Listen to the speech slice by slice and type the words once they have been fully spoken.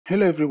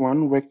Hello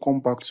everyone,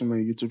 welcome back to my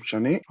YouTube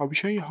channel. I'll be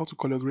showing you how to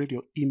color grade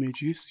your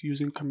images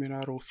using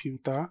Camera Raw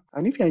filter.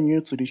 And if you're new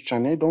to this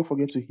channel, don't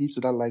forget to hit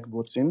that like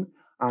button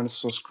and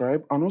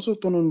subscribe, and also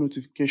turn on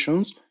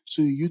notifications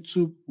so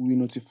YouTube will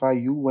notify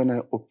you when I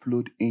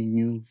upload a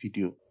new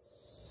video.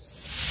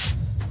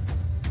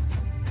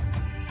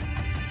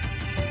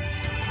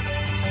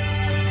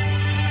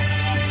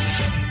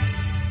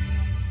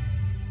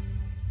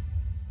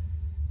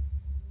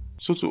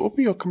 So to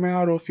open your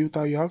Camera Raw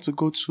filter, you have to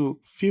go to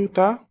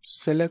Filter,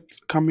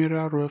 select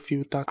Camera Raw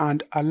filter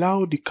and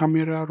allow the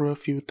Camera Raw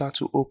filter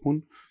to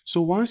open.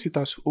 So once it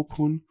has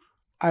opened,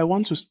 I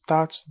want to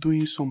start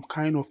doing some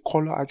kind of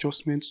color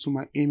adjustments to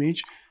my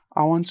image.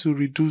 I want to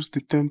reduce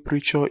the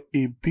temperature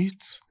a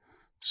bit.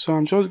 So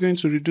I'm just going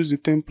to reduce the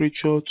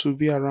temperature to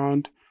be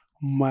around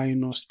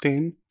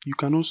 -10. You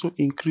can also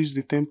increase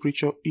the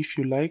temperature if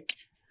you like,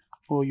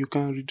 or you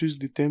can reduce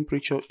the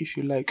temperature if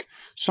you like.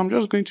 So I'm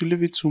just going to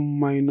leave it to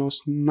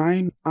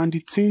 -9, and the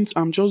tint,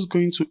 I'm just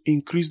going to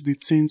increase the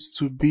tint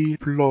to be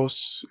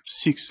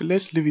 +6.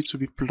 Let's leave it to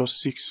be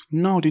 +6.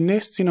 Now the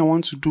next thing I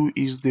want to do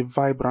is the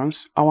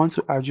vibrance. I want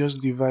to adjust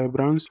the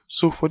vibrance.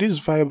 So for this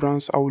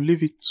vibrance, I will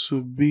leave it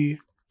to be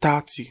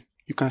 30.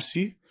 You can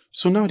see.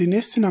 So now the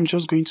next thing I'm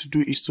just going to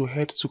do is to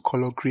head to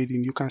color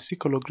grading. You can see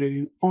color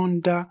grading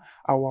under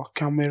our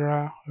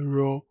Camera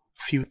Raw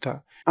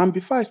filter. And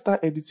before I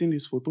start editing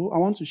this photo, I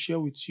want to share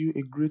with you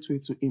a great way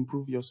to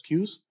improve your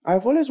skills.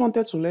 I've always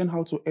wanted to learn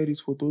how to edit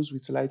photos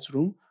with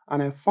Lightroom,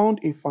 and I found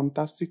a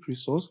fantastic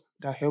resource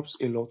that helps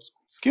a lot.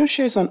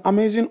 SkillShare is an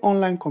amazing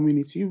online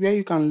community where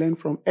you can learn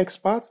from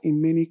experts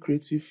in many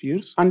creative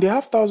fields, and they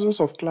have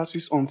thousands of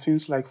classes on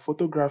things like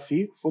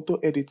photography, photo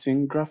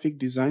editing, graphic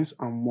designs,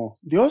 and more.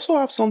 They also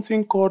have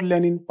something called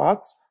learning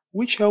paths,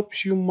 which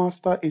helps you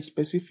master a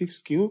specific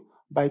skill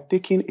by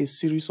taking a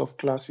series of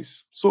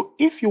classes. So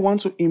if you want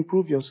to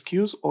improve your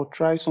skills or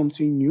try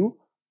something new,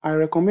 I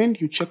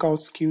recommend you check out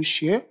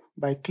SkillShare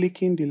by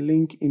clicking the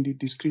link in the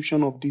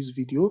description of this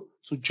video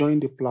to join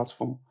the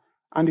platform.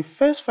 And the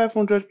first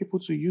 500 people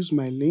to use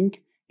my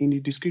link in the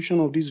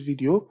description of this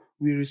video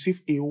will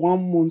receive a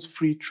 1-month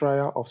free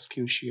trial of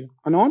SkillShare.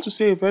 And I want to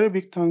say a very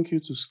big thank you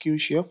to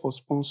SkillShare for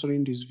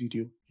sponsoring this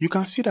video. You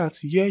can see that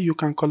here you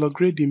can color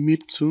grade the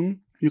mid-tone,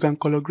 you can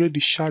color grade the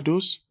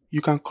shadows,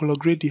 you can color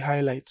grade the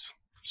highlights.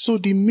 So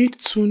the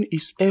mid-tone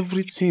is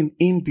everything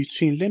in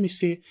between. Let me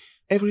say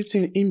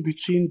everything in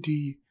between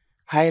the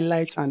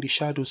highlights and the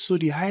shadows. So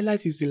the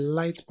highlight is the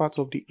light part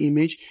of the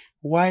image,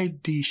 while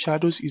the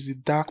shadows is the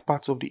dark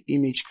part of the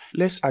image.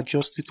 Let's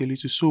adjust it a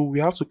little. So we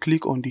have to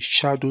click on the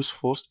shadows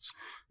first.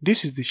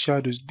 This is the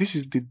shadows. This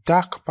is the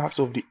dark part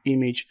of the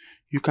image.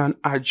 You can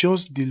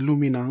adjust the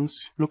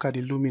luminance. Look at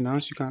the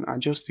luminance. You can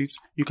adjust it.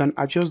 You can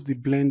adjust the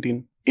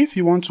blending. If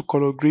you want to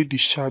color grade the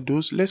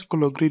shadows, let's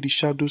color grade the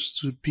shadows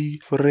to be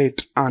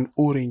red and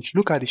orange.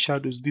 Look at the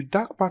shadows. The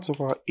dark part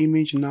of our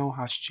image now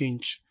has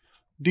changed.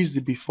 This is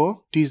the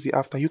before, this is the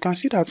after. You can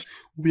see that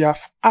we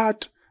have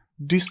added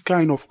this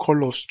kind of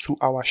colors to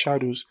our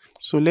shadows.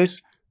 So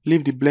let's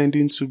leave the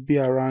blending to be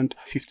around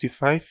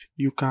 55.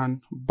 You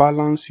can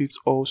balance it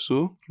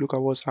also. Look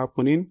at what's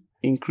happening.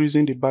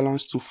 Increasing the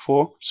balance to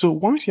 4. So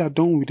once you are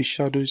done with the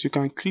shadows, you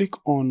can click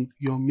on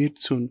your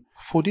mid-tone.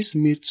 For this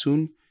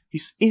mid-tone,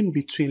 it's in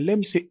between. Let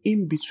me say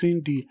in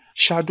between the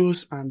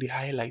shadows and the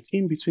highlights,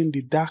 in between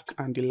the dark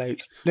and the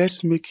light.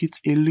 Let's make it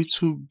a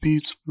little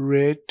bit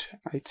red.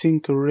 I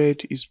think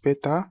red is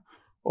better.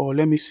 Or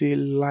let me say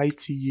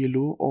light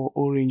yellow or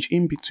orange,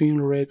 in between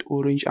red,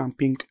 orange, and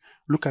pink.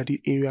 Look at the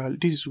area.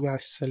 This is where I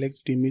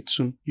select the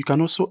mid-tone. You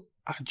can also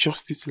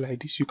adjust it like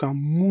this. You can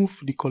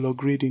move the color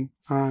grading,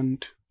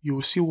 and you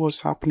will see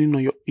what's happening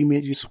on your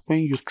images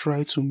when you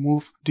try to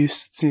move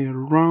this thing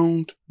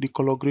around the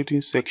color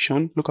grading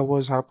section. Look at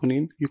what's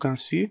happening. You can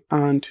see.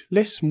 And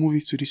let's move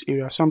it to this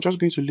area. So I'm just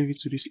going to leave it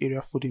to this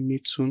area for the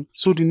mid-tone.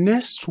 So the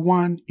next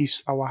one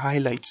is our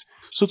highlights.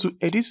 So to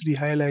edit the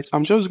highlights,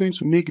 I'm just going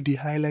to make the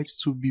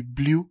highlights to be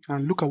blue.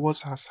 And look at what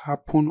has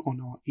happened on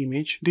our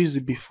image. This is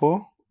the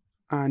before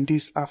and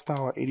this after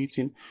our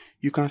editing.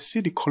 You can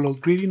see the color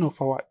grading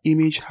of our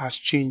image has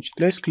changed.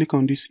 Let's click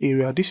on this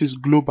area. This is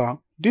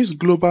global. This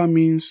global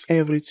means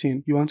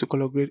everything. You want to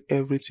color grade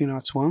everything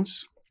at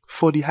once.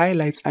 For the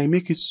highlights, I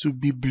make it to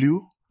be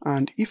blue.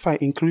 And if I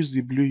increase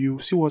the blue,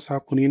 you see what's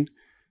happening.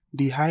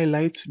 The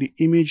highlight, the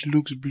image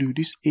looks blue.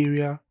 This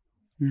area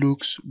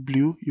looks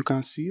blue. You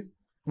can see.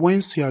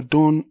 Once you are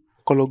done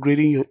color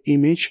grading your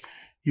image,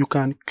 you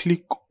can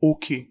click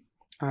OK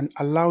and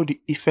allow the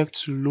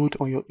effect to load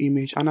on your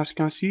image. And as you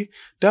can see,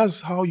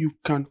 that's how you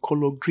can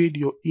color grade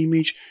your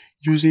image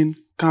using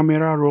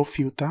Camera Raw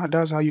filter.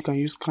 That's how you can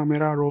use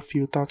Camera Raw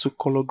filter to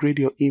color grade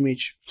your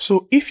image.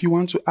 So if you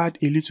want to add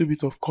a little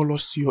bit of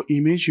colors to your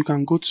image, you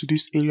can go to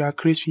this area,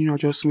 create new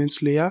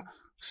adjustments layer,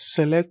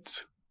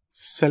 select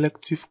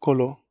selective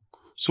color.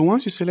 So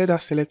once you select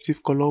that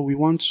selective color, we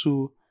want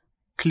to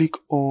click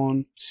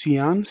on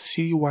cyan,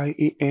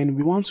 C-Y-A-N.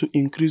 We want to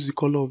increase the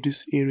color of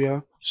this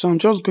area. So I'm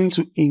just going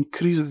to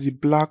increase the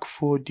black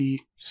for the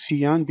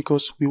cyan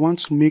because we want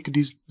to make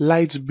this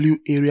light blue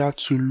area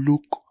to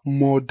look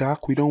more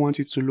dark. We don't want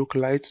it to look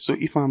light. So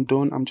if I'm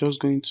done, I'm just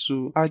going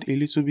to add a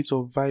little bit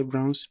of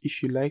vibrance.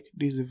 If you like,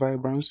 this is the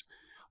vibrance.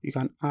 You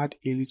can add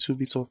a little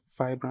bit of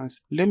vibrance.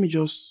 Let me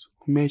just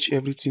merge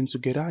everything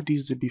together.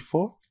 This is the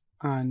before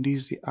and this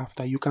is the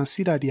after. You can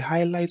see that the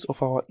highlights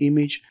of our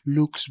image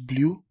looks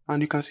blue,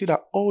 and you can see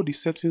that all the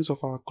settings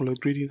of our color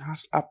grading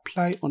has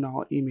applied on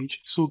our image.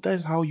 So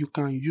that's how you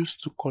can use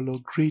to color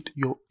grade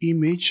your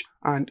image.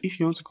 And if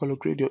you want to color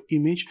grade your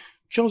image,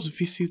 just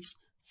visit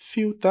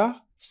filter,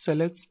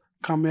 select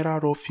camera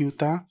raw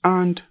filter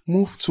and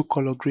move to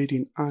color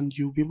grading, and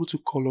you'll be able to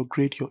color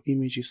grade your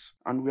images.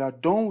 And we are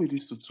done with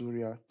this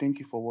tutorial. Thank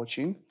you for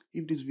watching.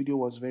 If this video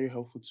was very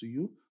helpful to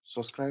you,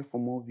 subscribe for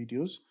more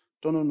videos,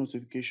 turn on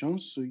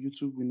notifications so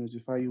YouTube will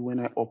notify you when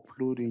I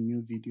upload a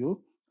new video,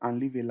 and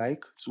leave a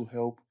like to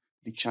help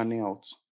the channel out.